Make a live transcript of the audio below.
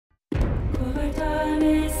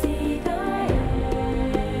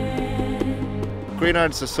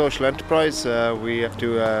Greenheart is a social enterprise. We have to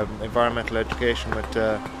do environmental education with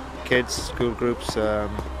kids, school groups,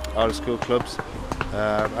 all the school clubs.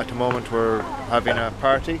 At the moment we're having a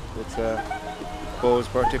party. It's Beau's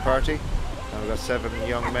birthday party. We've got 7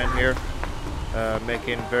 young men here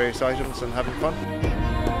making various items and having fun.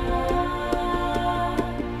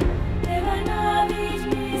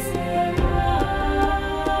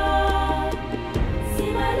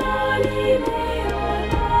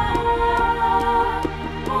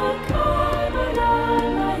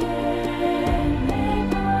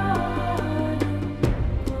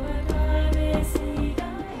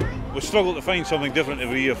 We struggled to find something different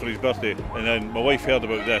every year for his birthday, and then my wife heard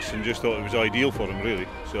about this and just thought it was ideal for him, really.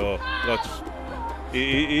 So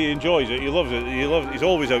he enjoys it, he loves it, he's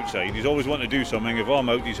always outside, he's always wanting to do something. If I'm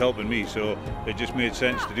out, he's helping me, so it just made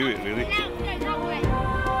sense to do it, really.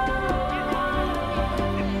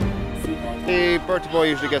 The birthday boy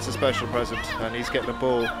usually gets a special present, and he's getting a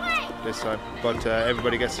bow this time, but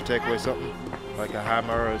everybody gets to take away something, like a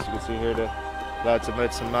hammer. As you can see here, the lads have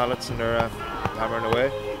made some mallets and they're hammering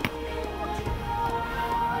away.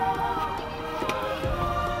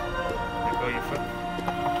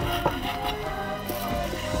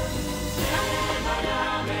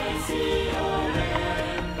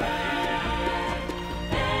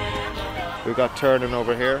 We've got turning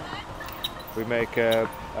over here. We make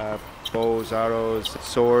bows, arrows,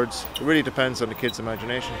 swords. It really depends on the kids'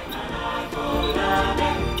 imagination. We've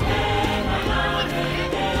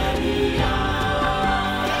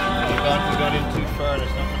gone in too far.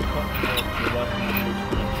 There's not going to cut the bottom.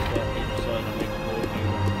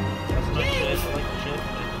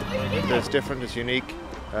 It's different, it's unique,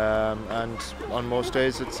 and on most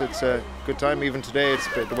days it's a good time. Even today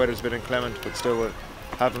the weather's a bit inclement, but still we're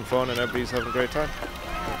having fun and everybody's having a great time.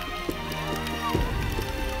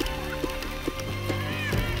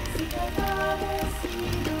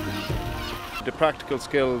 The practical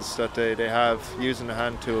skills that they have using the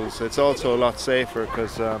hand tools, it's also a lot safer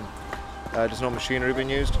because there's no machinery being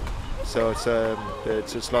used, so it's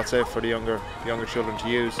just a lot safer for the younger children to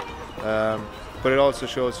use. But it also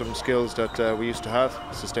shows some skills that we used to have,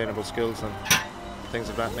 sustainable skills and things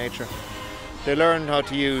of that nature. They learn how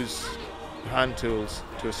to use hand tools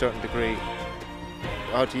to a certain degree,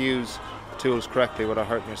 how to use tools correctly without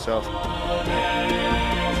hurting yourself.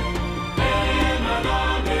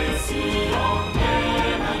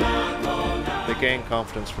 They gain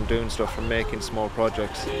confidence from doing stuff, from making small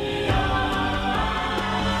projects. We've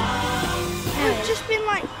just been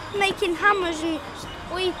like making hammers, and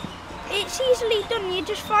it's easily done. You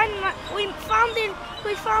just find like we found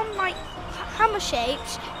like hammer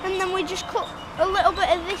shapes, and then we just cut a little bit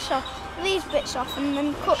of this off, these bits off, and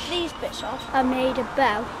then cut these bits off. I made a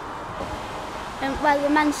bow. Well, the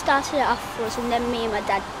man started it off for us, and then me and my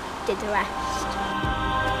dad did the rest.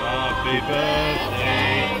 Happy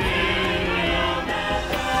birthday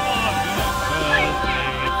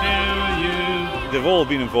to you. They've all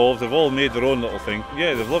been involved, they've all made their own little thing.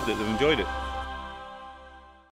 Yeah, they've loved it, they've enjoyed it.